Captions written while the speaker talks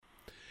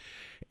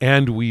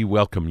And we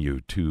welcome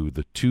you to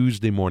the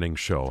Tuesday morning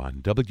show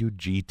on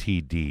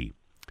WGTD.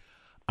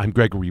 I'm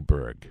Gregory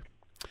Berg.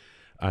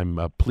 I'm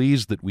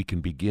pleased that we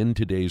can begin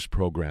today's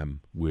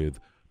program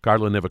with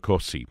Carla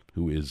Nevakosi,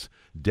 who is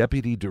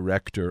Deputy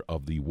Director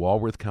of the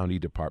Walworth County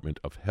Department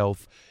of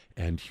Health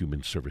and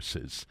Human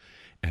Services.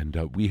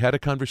 And we had a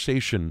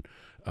conversation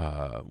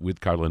with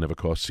Carla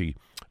Nevakosi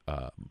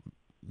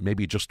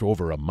maybe just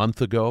over a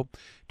month ago,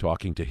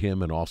 talking to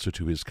him and also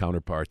to his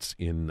counterparts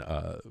in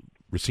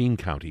Racine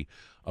County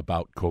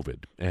about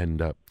COVID.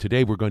 And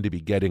today we're going to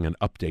be getting an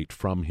update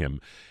from him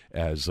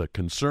as a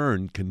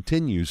concern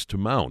continues to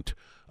mount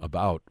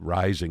about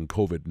rising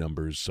COVID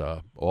numbers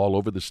all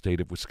over the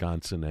state of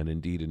Wisconsin and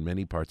indeed in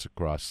many parts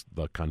across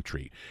the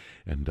country.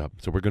 And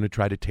so we're going to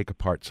try to take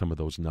apart some of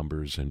those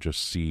numbers and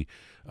just see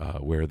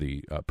where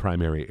the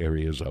primary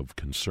areas of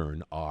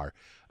concern are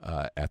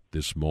at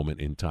this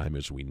moment in time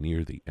as we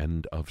near the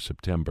end of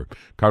September.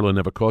 Carla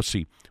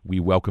Nevakosi,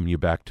 we welcome you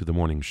back to the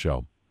morning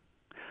show.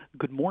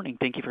 Good morning.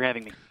 Thank you for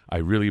having me. I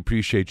really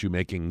appreciate you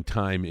making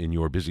time in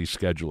your busy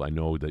schedule. I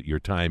know that your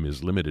time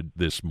is limited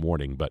this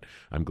morning, but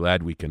I'm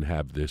glad we can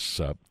have this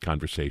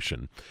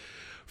conversation.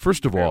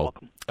 First of all,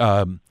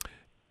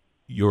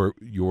 your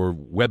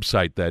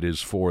website that is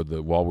for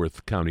the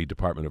Walworth County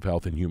Department of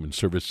Health and Human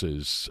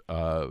Services,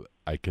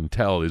 I can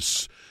tell,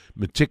 is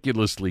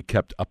meticulously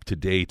kept up to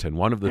date. And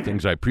one of the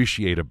things I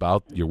appreciate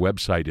about your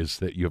website is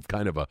that you have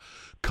kind of a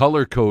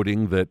color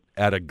coding that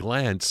at a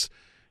glance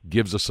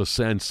gives us a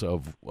sense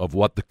of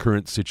what the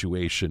current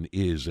situation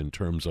is in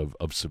terms of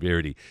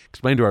severity.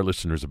 Explain to our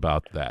listeners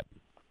about that.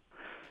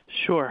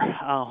 Sure.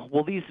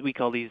 Well, we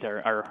call these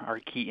our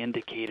key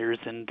indicators,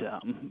 and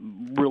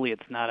really,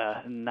 it's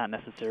not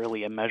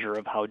necessarily a measure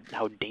of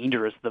how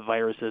dangerous the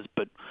virus is,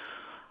 but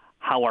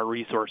how our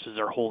resources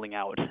are holding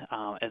out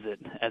as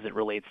it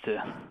relates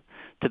to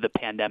the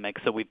pandemic.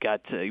 So we've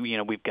got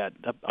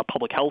a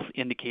public health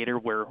indicator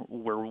where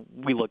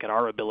we look at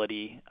our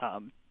ability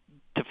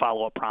to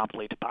follow up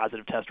promptly to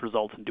positive test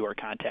results and do our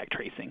contact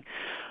tracing.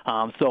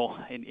 So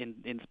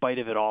in spite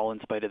of it all,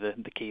 in spite of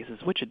the cases,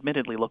 which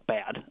admittedly look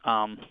bad,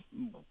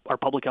 our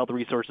public health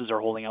resources are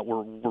holding out.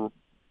 We're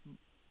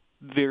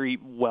very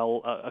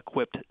well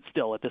equipped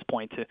still at this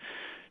point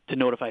to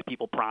notify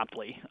people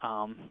promptly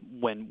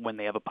when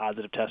they have a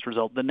positive test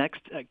result. The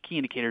next key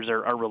indicators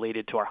are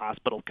related to our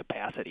hospital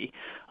capacity.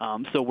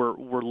 So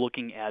we're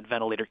looking at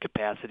ventilator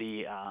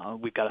capacity.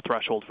 We've got a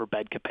threshold for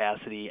bed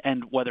capacity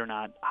and whether or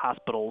not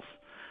hospitals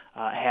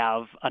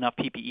have enough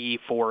PPE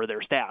for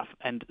their staff.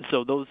 And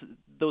so those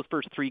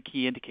first three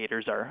key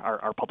indicators are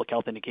our public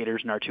health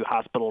indicators, and our two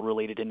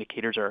hospital-related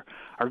indicators are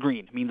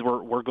green. It means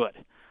we're good.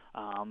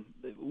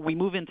 We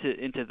move into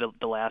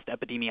the last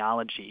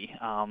epidemiology,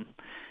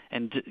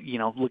 and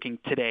looking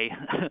today,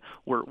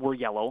 we're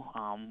yellow.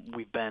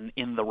 We've been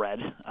in the red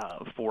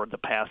for the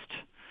past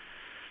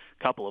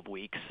couple of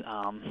weeks.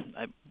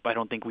 I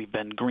don't think we've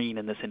been green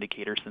in this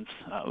indicator since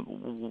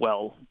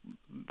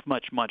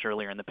much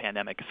earlier in the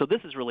pandemic. So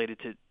this is related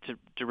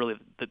to really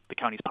the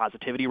county's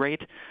positivity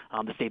rate.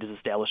 The state has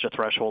established a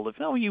threshold of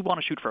you want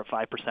to shoot for a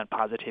 5%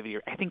 positivity.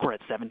 I think we're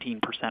at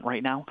 17%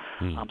 right now.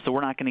 So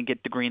we're not going to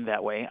get to green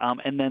that way.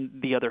 And then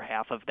the other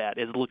half of that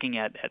is looking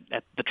at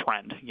the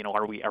trend.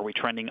 Are we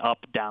trending up,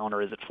 down,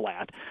 or is it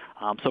flat?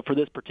 So for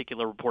this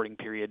particular reporting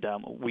period,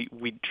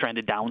 we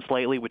trended down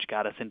slightly, which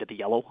got us into the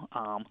yellow.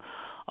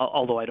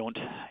 Although I don't,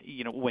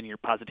 when your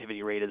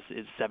positivity rate is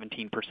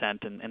 17%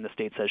 and the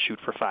state says shoot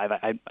for 5,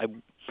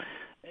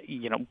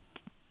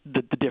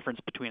 the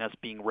difference between us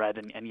being red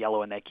and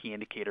yellow and that key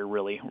indicator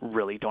really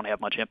don't have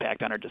much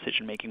impact on our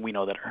decision making. We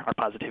know that our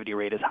positivity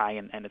rate is high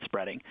and it's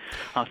spreading.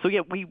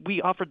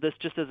 We offered this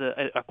just as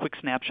a quick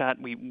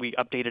snapshot. We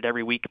update it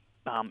every week.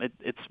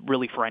 It's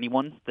really for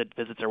anyone that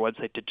visits our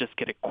website to just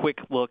get a quick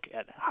look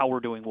at how we're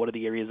doing, what are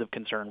the areas of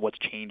concern, what's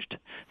changed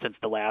since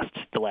the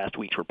last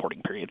week's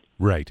reporting period.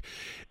 Right.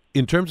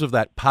 In terms of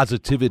that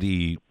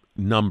positivity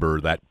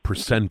number, that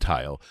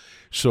percentile,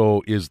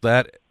 so is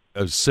that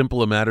as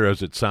simple a matter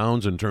as it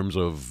sounds in terms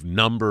of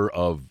number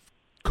of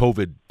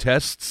COVID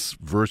tests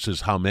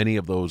versus how many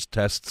of those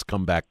tests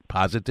come back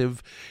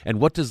positive? And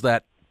what does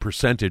that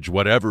percentage,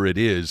 whatever it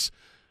is,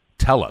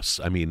 tell us?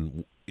 I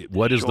mean,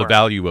 what is the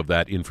value of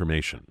that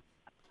information?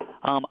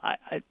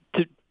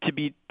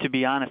 To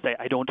be honest,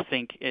 I don't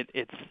think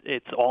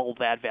it's all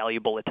that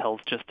valuable. It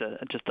tells just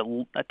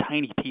a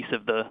tiny piece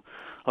of the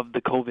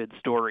COVID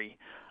story.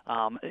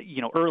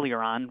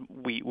 Earlier on,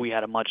 we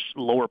had a much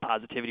lower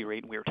positivity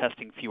rate, and we were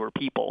testing fewer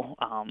people.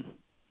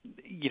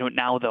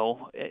 Now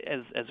though,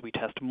 as we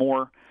test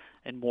more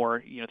and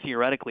more,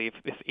 theoretically,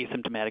 if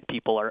asymptomatic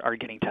people are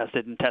getting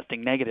tested and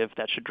testing negative,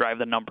 that should drive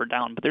the number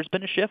down. But there's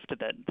been a shift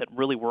that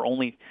really we're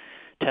only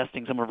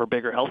testing, some of our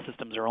bigger health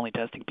systems are only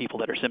testing people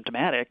that are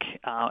symptomatic.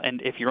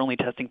 And if you're only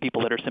testing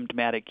people that are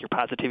symptomatic, your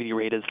positivity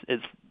rate is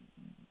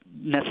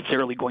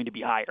necessarily going to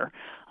be higher.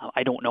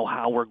 I don't know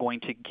how we're going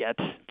to get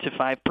to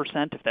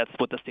 5%, if that's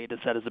what the state has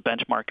set as a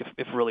benchmark,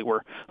 if really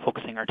we're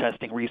focusing our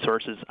testing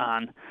resources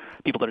on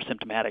people that are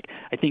symptomatic.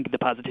 I think the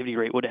positivity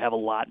rate would have a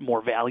lot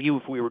more value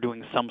if we were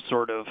doing some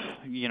sort of,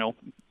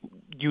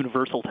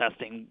 universal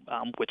testing,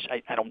 which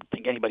I don't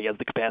think anybody has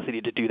the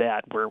capacity to do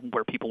that,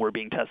 where people were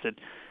being tested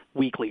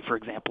weekly, for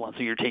example. And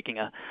so you're taking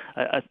a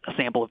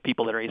sample of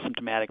people that are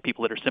asymptomatic,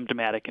 people that are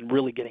symptomatic, and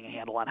really getting a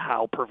handle on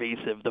how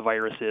pervasive the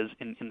virus is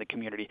in the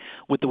community.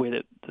 With the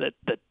way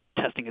that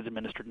testing is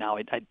administered now,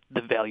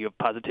 the value of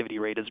positivity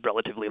rate is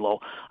relatively low.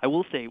 I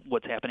will say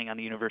what's happening on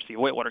the University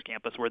of Whitewater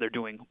campus, where they're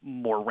doing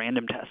more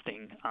random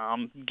testing,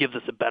 gives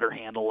us a better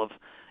handle of,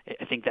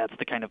 I think that's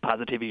the kind of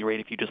positivity rate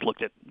if you just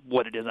looked at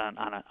what it is on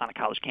a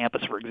college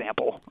campus, for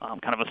example,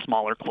 kind of a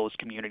smaller, closed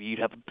community, you'd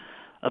have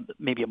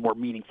maybe a more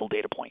meaningful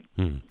data point.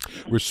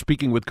 We're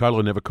speaking with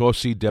Carlo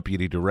Nevicosi,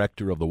 Deputy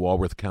Director of the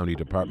Walworth County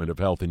Department of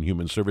Health and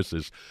Human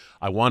Services.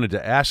 I wanted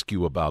to ask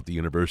you about the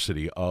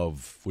University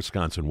of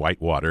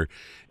Wisconsin-Whitewater,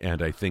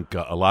 and I think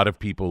a lot of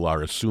people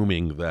are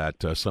assuming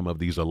that some of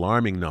these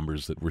alarming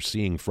numbers that we're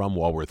seeing from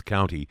Walworth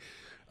County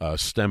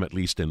stem, at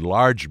least in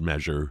large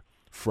measure,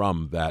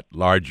 from that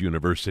large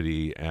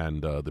university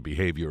and the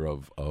behavior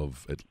of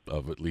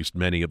at least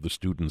many of the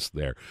students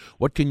there.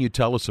 What can you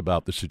tell us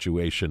about the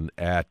situation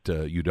at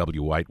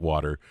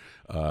UW-Whitewater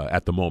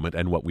at the moment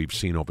and what we've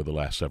seen over the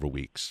last several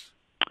weeks?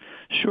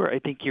 Sure. I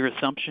think your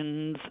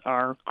assumptions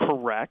are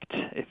correct.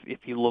 If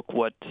you look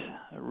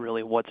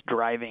what's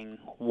driving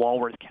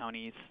Walworth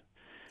County's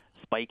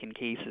spike in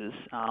cases,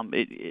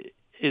 it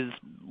is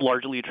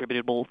largely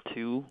attributable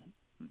to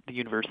the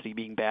university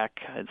being back,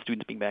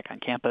 students being back on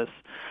campus.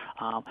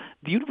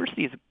 The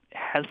university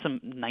has some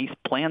nice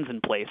plans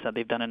in place.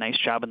 They've done a nice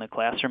job in the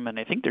classroom, and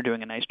I think they're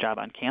doing a nice job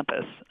on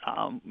campus.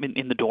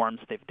 In the dorms,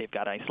 they've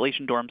got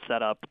isolation dorms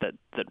set up that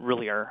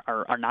really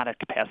are not at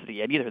capacity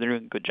yet either. They're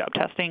doing a good job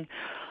testing.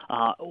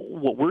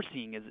 What we're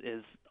seeing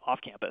is off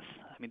campus.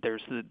 I mean,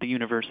 there's the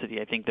university.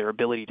 I think their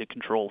ability to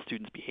control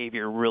students'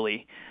 behavior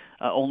really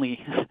only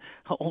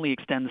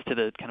extends to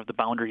the kind of the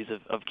boundaries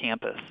of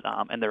campus.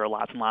 And there are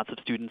lots and lots of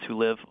students who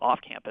live off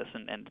campus,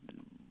 and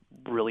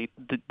really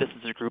this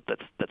is a group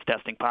that's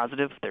testing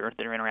positive.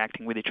 They're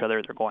interacting with each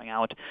other. They're going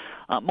out.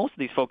 Most of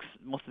these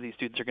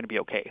students are going to be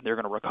okay. They're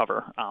going to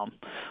recover.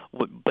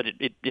 But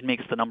it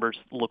makes the numbers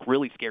look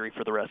really scary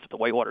for the rest of the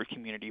Whitewater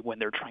community when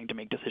they're trying to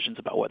make decisions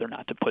about whether or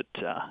not to put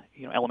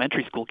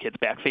elementary school kids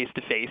back face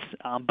to face.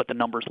 But the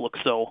numbers look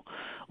so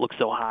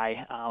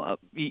high,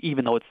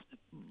 even though it's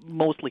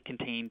mostly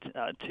contained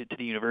to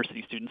the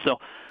university students. So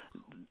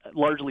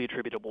largely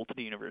attributable to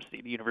the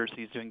university. The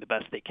university is doing the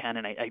best they can,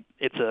 and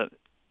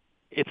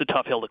it's a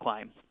tough hill to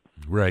climb.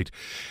 Right.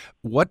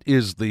 What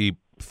is the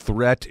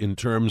threat in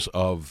terms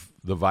of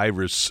the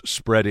virus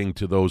spreading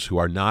to those who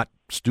are not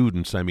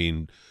students? I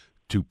mean,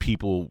 to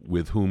people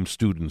with whom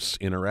students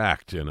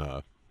interact in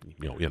a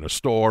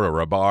store or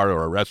a bar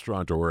or a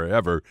restaurant or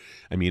wherever.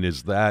 I mean,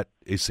 is that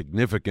a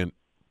significant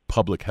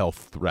public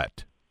health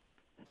threat?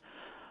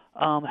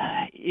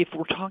 If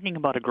we're talking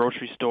about a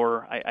grocery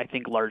store, I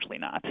think largely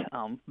not.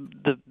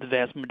 The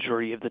vast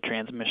majority of the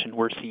transmission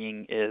we're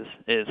seeing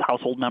is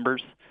household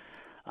members.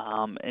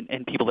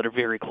 And people that are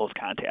very close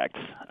contacts.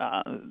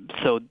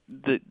 So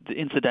the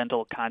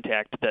incidental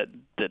contact that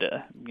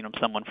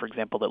someone, for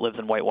example, that lives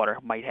in Whitewater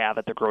might have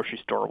at the grocery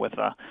store with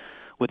a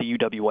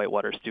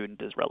UW-Whitewater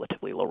student is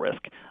relatively low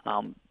risk.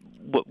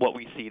 What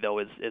we see though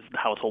is the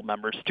household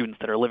members, students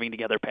that are living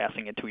together,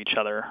 passing it to each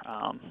other.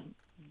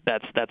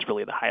 That's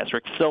really the highest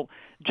risk. So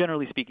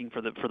generally speaking,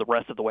 for the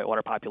rest of the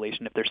Whitewater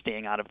population, if they're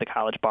staying out of the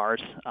college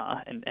bars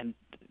and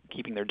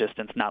keeping their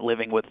distance, not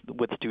living with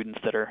students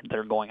that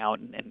are going out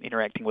and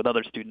interacting with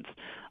other students,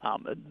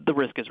 the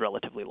risk is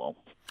relatively low.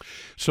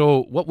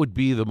 So what would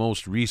be the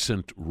most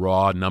recent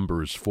raw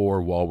numbers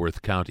for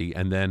Walworth County?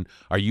 And then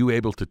are you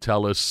able to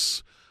tell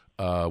us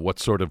what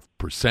sort of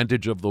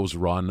percentage of those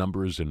raw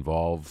numbers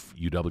involve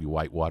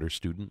UW-Whitewater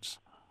students?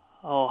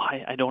 Oh,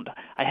 I don't.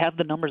 I have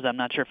the numbers. I'm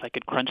not sure if I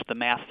could crunch the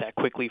math that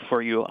quickly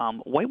for you.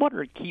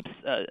 Whitewater keeps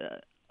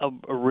a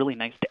really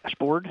nice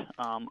dashboard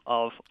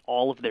of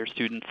all of their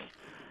students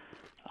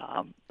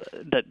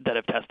that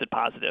have tested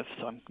positive.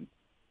 So I'm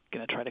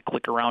going to try to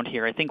click around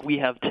here. I think we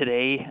have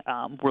today,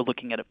 we're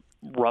looking at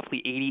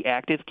roughly 80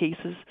 active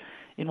cases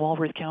in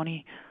Walworth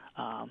County.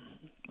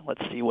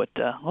 Let's see what,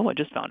 I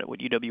just found it, what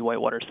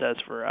UW-Whitewater says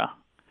for,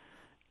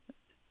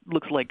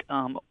 looks like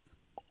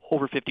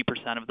over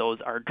 50% of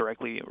those are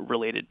directly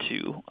related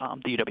to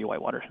the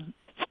UW-Whitewater.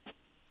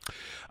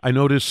 I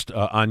noticed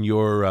on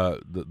your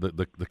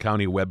the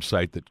county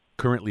website that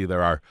currently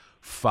there are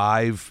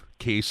 5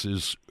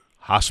 cases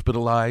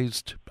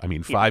hospitalized. I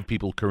mean, 5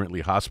 people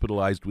currently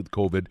hospitalized with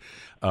COVID,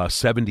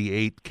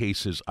 78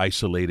 cases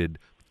isolated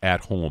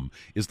at home.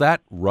 Is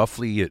that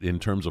roughly, in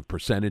terms of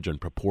percentage and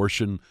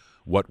proportion,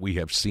 what we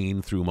have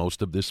seen through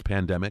most of this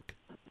pandemic?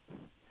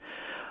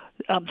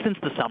 Since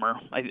the summer,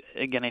 I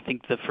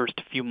think the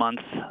first few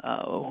months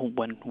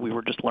when we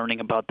were just learning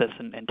about this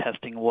and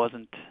testing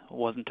wasn't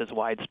as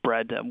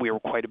widespread, we were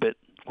quite a bit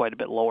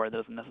lower. That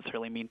doesn't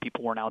necessarily mean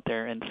people weren't out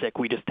there and sick.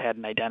 We just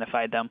hadn't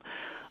identified them.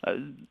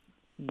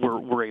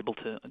 We're able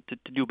to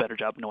do a better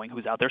job knowing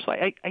who's out there. So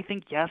I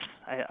think, yes,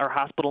 our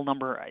hospital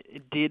number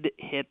did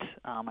hit,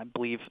 I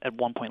believe at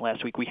one point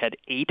last week we had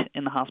 8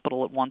 in the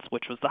hospital at once,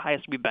 which was the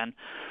highest we've been.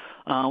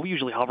 We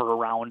usually hover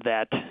around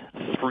that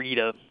 3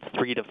 to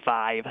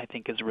 5, I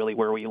think, is really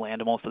where we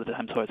land most of the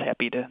time. So I was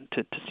happy to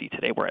see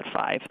today we're at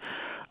 5.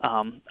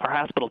 Our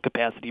hospital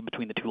capacity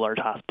between the two large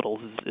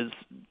hospitals is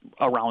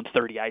around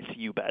 30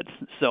 ICU beds.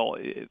 So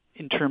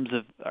in terms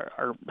of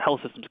our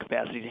health system's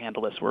capacity to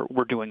handle this,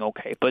 we're doing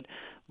okay. But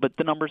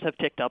the numbers have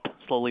ticked up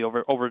slowly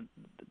over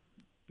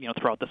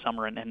throughout the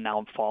summer and now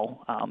in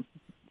fall.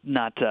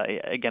 Not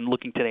again,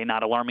 looking today,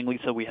 not alarmingly.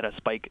 So we had a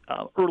spike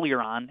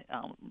earlier on,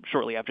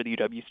 shortly after the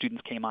UW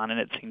students came on, and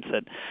it seems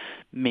that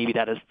maybe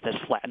that has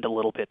flattened a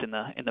little bit in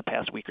the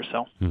past week or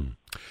so.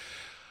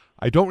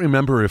 I don't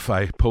remember if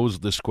I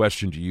posed this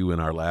question to you in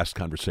our last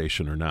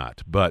conversation or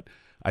not, but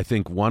I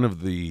think one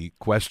of the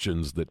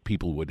questions that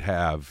people would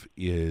have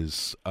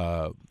is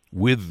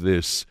with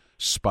this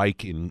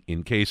spike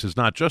in cases,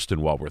 not just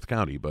in Walworth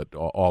County, but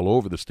all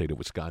over the state of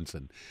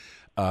Wisconsin.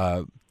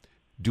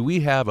 Do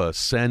we have a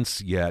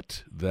sense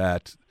yet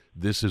that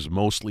this is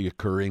mostly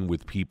occurring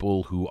with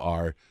people who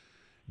are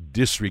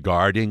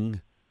disregarding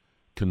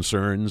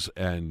concerns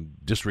and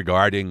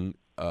disregarding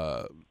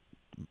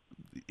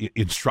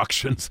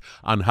instructions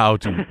on how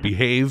to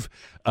behave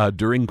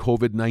during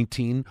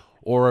COVID-19,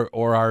 or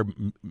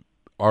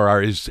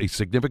is a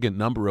significant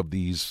number of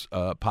these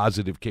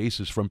positive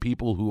cases from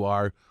people who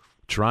are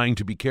trying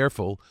to be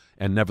careful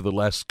and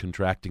nevertheless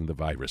contracting the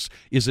virus?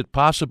 Is it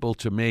possible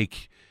to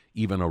make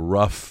even a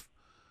rough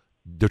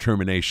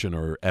determination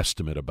or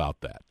estimate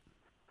about that?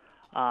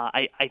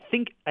 I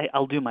think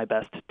I'll do my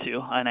best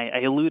to, and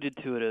I alluded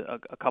to it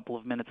a couple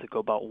of minutes ago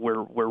about where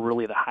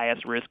really the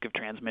highest risk of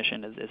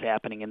transmission is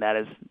happening, and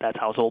that's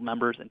household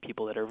members and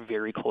people that are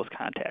very close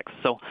contacts.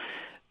 So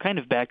kind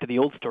of back to the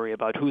old story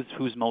about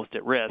who's most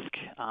at risk.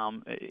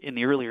 In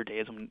the earlier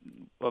days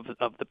of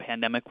the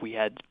pandemic, we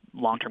had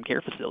long-term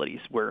care facilities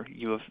where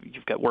you've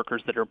got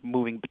workers that are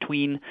moving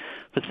between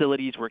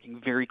facilities, working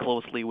very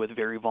closely with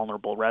very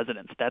vulnerable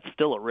residents. That's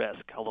still a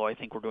risk, although I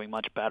think we're doing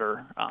much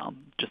better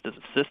just as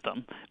a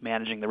system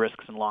managing the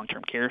risks in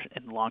long-term care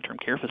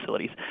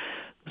facilities.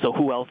 So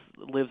who else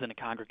lives in a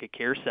congregate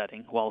care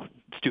setting? Well,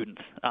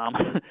 students.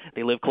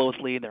 They live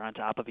closely. They're on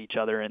top of each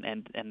other,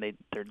 and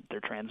they're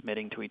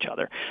transmitting to each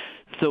other.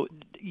 So,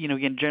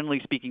 again, generally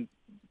speaking,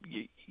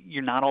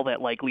 you're not all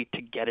that likely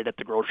to get it at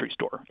the grocery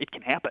store. It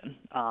can happen,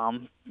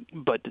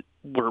 but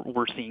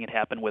we're seeing it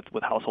happen with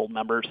household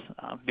members,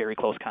 very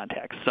close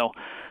contacts. So,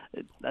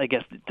 I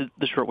guess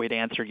the short way to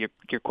answer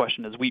your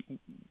question is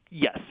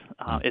yes,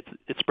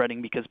 it's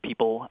spreading because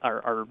people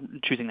are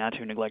choosing not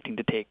to, neglecting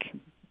to take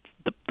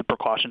the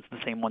precautions, the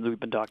same ones we've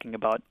been talking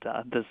about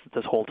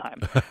this whole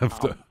time.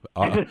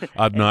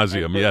 Ad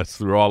nauseum, yes,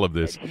 through all of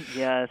this.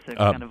 Yes, it's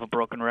kind of a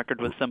broken record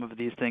with some of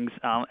these things.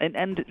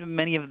 And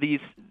many of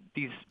these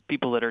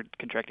people that are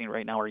contracting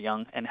right now are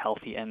young and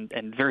healthy and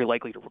very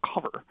likely to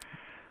recover,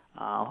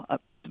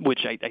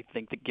 which I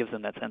think that gives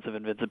them that sense of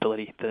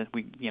invincibility, to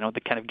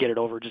kind of get it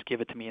over, just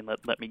give it to me and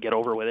let me get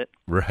over with it.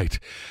 Right.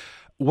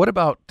 What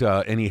about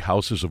any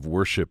houses of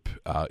worship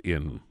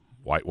in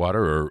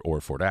Whitewater or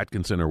Fort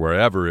Atkinson or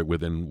wherever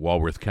within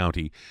Walworth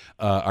County?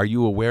 Are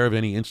you aware of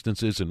any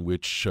instances in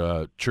which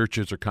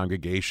churches or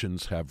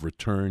congregations have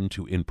returned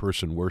to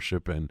in-person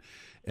worship, and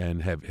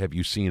have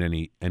you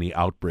seen any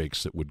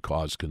outbreaks that would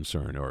cause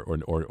concern,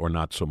 or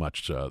not so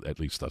much, at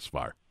least thus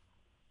far?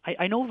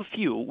 I know of a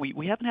few.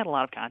 We haven't had a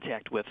lot of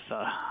contact with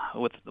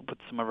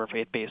some of our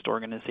faith-based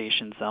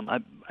organizations.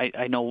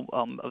 I know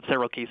of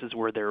several cases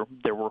where there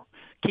were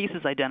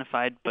cases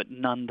identified, but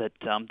none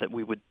that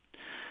we would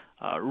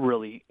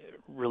really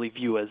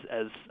view as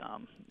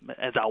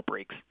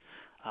outbreaks.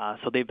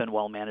 So they've been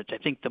well managed. I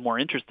think the more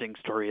interesting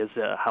story is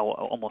how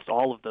almost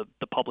all of the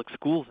public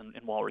schools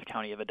in Walworth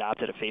County have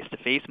adopted a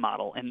face-to-face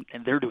model, and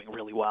they're doing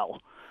really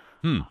well.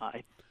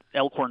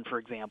 Elkhorn, for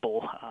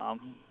example,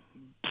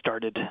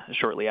 started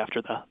shortly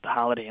after the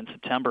holiday in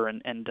September,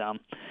 and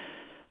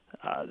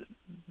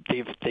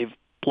they've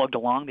plugged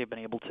along. They've been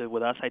able to,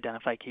 with us,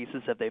 identify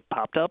cases that they've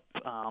popped up,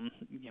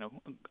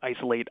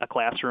 isolate a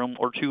classroom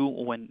or two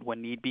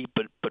when need be,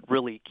 but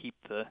really keep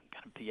the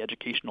kind of the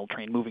educational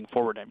train moving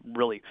forward. I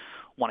really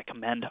want to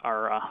commend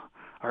our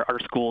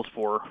schools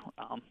for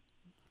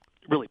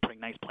really putting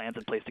nice plans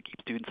in place to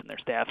keep students and their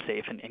staff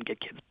safe and get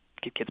kids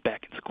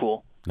back in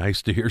school.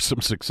 Nice to hear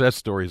some success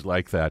stories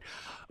like that.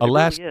 It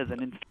really is,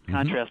 and in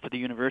contrast to the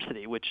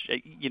university, which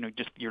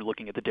just you're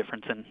looking at the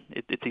difference, and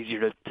it's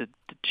easier to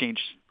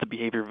change the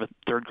behavior of a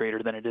third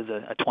grader than it is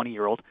a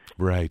 20-year-old.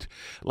 Right.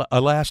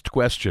 A last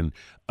question.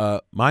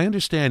 My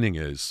understanding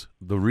is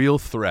the real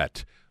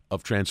threat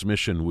of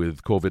transmission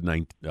with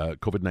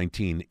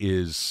COVID-19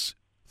 is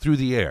through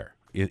the air,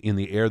 in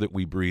the air that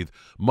we breathe,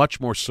 much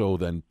more so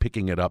than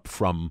picking it up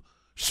from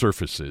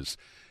surfaces.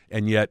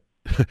 And yet,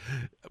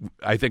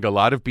 I think a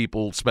lot of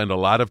people spend a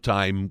lot of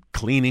time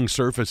cleaning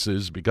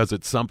surfaces because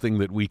it's something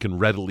that we can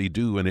readily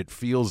do, and it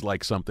feels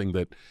like something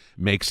that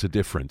makes a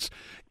difference.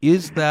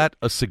 Is that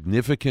a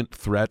significant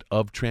threat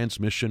of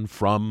transmission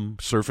from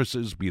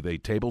surfaces, be they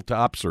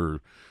tabletops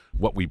or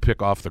what we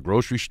pick off the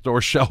grocery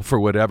store shelf or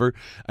whatever?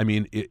 I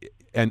mean,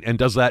 And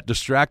does that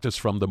distract us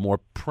from the more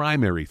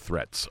primary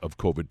threats of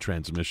COVID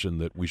transmission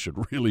that we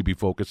should really be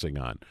focusing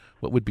on?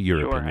 What would be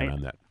your opinion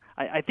on that?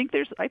 I think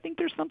there's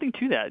something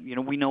to that.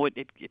 We know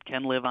it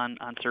can live on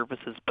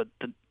surfaces, but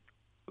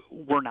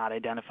we're not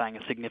identifying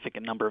a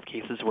significant number of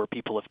cases where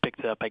people have picked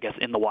it up, I guess,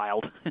 in the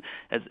wild,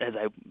 as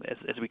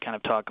we kind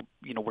of talk,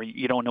 where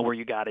you don't know where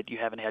you got it, you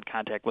haven't had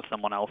contact with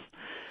someone else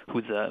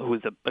who's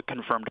a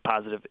confirmed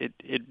positive.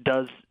 It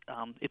does,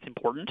 it's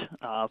important,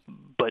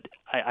 but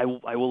I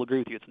will agree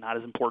with you. It's not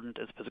as important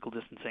as physical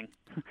distancing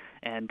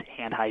and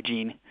hand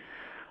hygiene.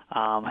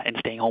 And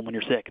staying home when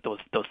you're sick,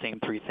 those same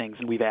three things.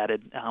 And we've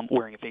added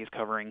wearing a face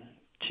covering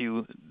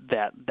to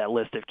that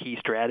list of key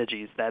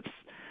strategies.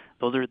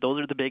 Those are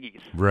the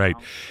biggies. Right.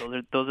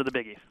 Those are the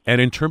biggies.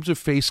 And in terms of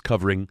face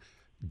covering,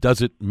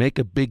 does it make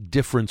a big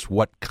difference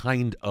what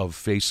kind of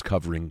face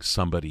covering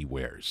somebody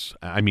wears?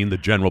 I mean, the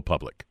general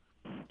public.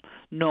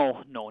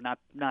 No,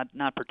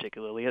 not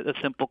particularly. A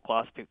simple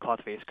cloth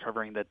face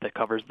covering that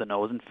covers the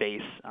nose and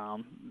face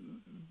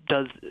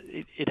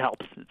it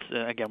helps. It's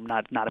again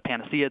not a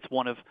panacea. It's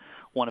one of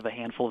a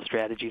handful of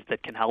strategies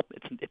that can help.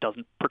 It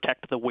doesn't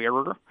protect the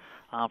wearer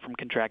from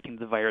contracting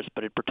the virus,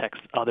 but it protects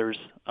others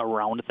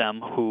around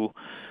them who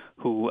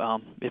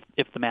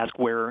if the mask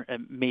wearer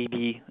may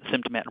be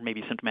symptomatic or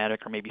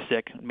may be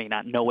sick, may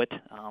not know it,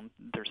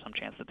 there's some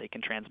chance that they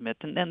can transmit,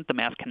 and then the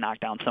mask can knock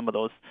down some of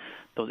those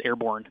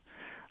airborne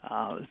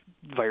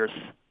virus.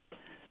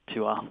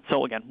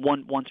 So again,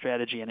 one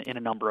strategy in a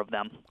number of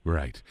them,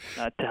 right,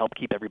 to help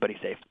keep everybody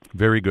safe.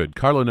 Very good.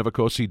 Carla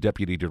Novakosi,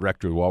 Deputy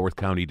Director of Walworth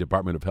County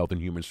Department of Health and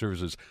Human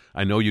Services.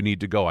 I know you need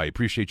to go. I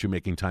appreciate you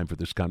making time for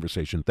this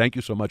conversation. Thank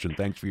you so much, and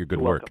thanks for your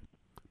good work. Welcome.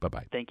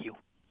 Bye-bye. Thank you.